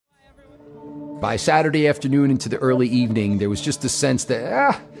By Saturday afternoon into the early evening, there was just a sense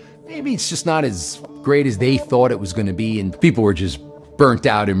that, maybe it's just not as great as they thought it was going to be, and people were just burnt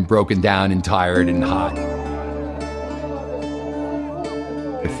out and broken down and tired and hot.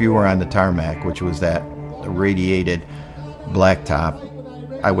 If you were on the tarmac, which was that irradiated blacktop,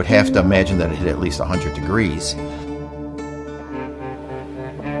 I would have to imagine that it hit at least 100 degrees.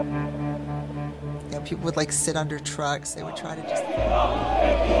 You know, people would like sit under trucks. They would try to just...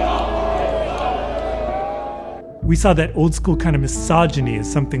 We saw that old school kind of misogyny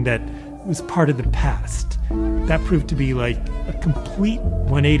as something that was part of the past. That proved to be like a complete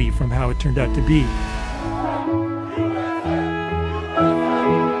 180 from how it turned out to be.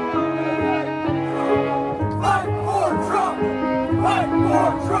 Fight for Trump! Fight for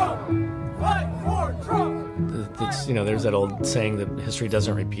Trump! Fight for Trump! It's, you know, there's that old saying that history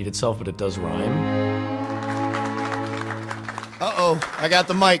doesn't repeat itself, but it does rhyme. Uh-oh, I got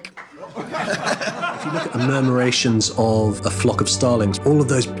the mic. If you look at the murmurations of a flock of starlings, all of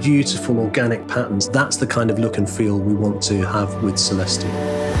those beautiful organic patterns, that's the kind of look and feel we want to have with Celestial.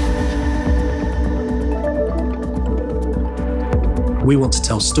 We want to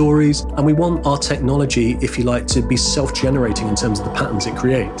tell stories, and we want our technology, if you like, to be self-generating in terms of the patterns it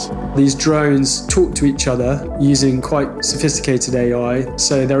creates. These drones talk to each other using quite sophisticated AI,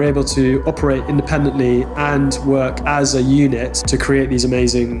 so they're able to operate independently and work as a unit to create these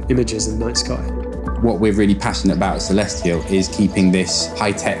amazing images in the night sky. What we're really passionate about at Celestial is keeping this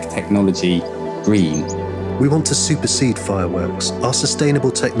high-tech technology green. We want to supersede fireworks. Our sustainable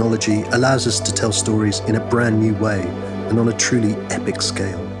technology allows us to tell stories in a brand new way and on a truly epic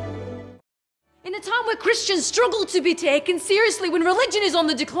scale. In a time where Christians struggle to be taken seriously, when religion is on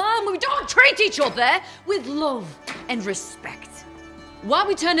the decline, when we don't treat each other with love and respect. Why are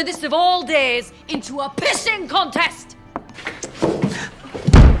we turning this of all days into a pissing contest?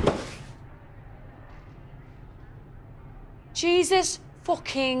 Jesus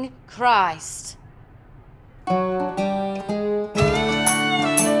fucking Christ.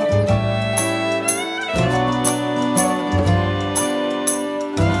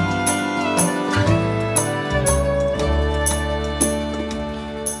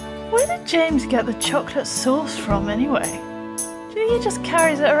 Where did James get the chocolate sauce from anyway? Do you think he just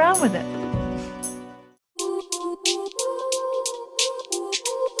carries it around with it?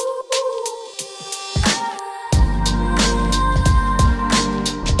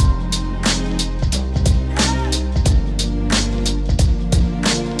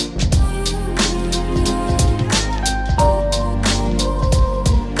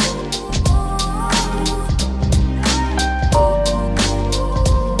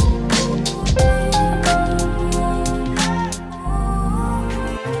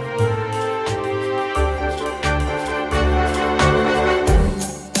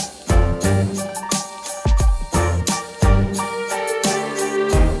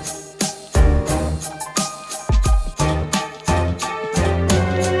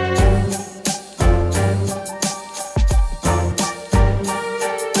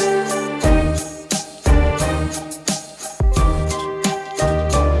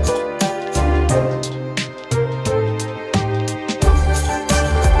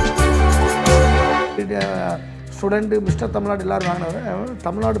 Student mister Tamil Nadu எல்லாரும் வாங்கினவர்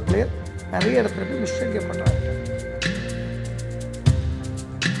Tamil Nadu player நிறைய இடத்துல போய் mister India பண்ணுறாங்க.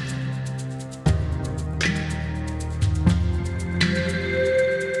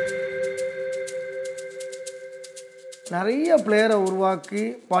 நிறைய பிளேயரை உருவாக்கி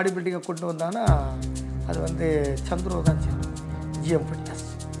பாடி பில்டிங்கை கொண்டு வந்தாங்கன்னா அது வந்து சந்துரு தான் ஜிஎம் ஃபிட்னஸ்.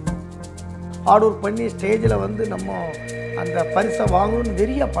 ஹார்ட் ஒர்க் பண்ணி ஸ்டேஜில் வந்து நம்ம அந்த பரிசை வாங்கணும்னு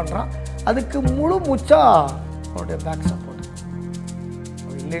வெறியாக பண்ணுறான். அதுக்கு முழு மூச்சா அவனுடைய பேக் சப்போர்ட்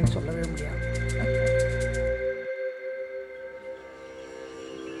இல்லைன்னு சொல்லவே முடியாது.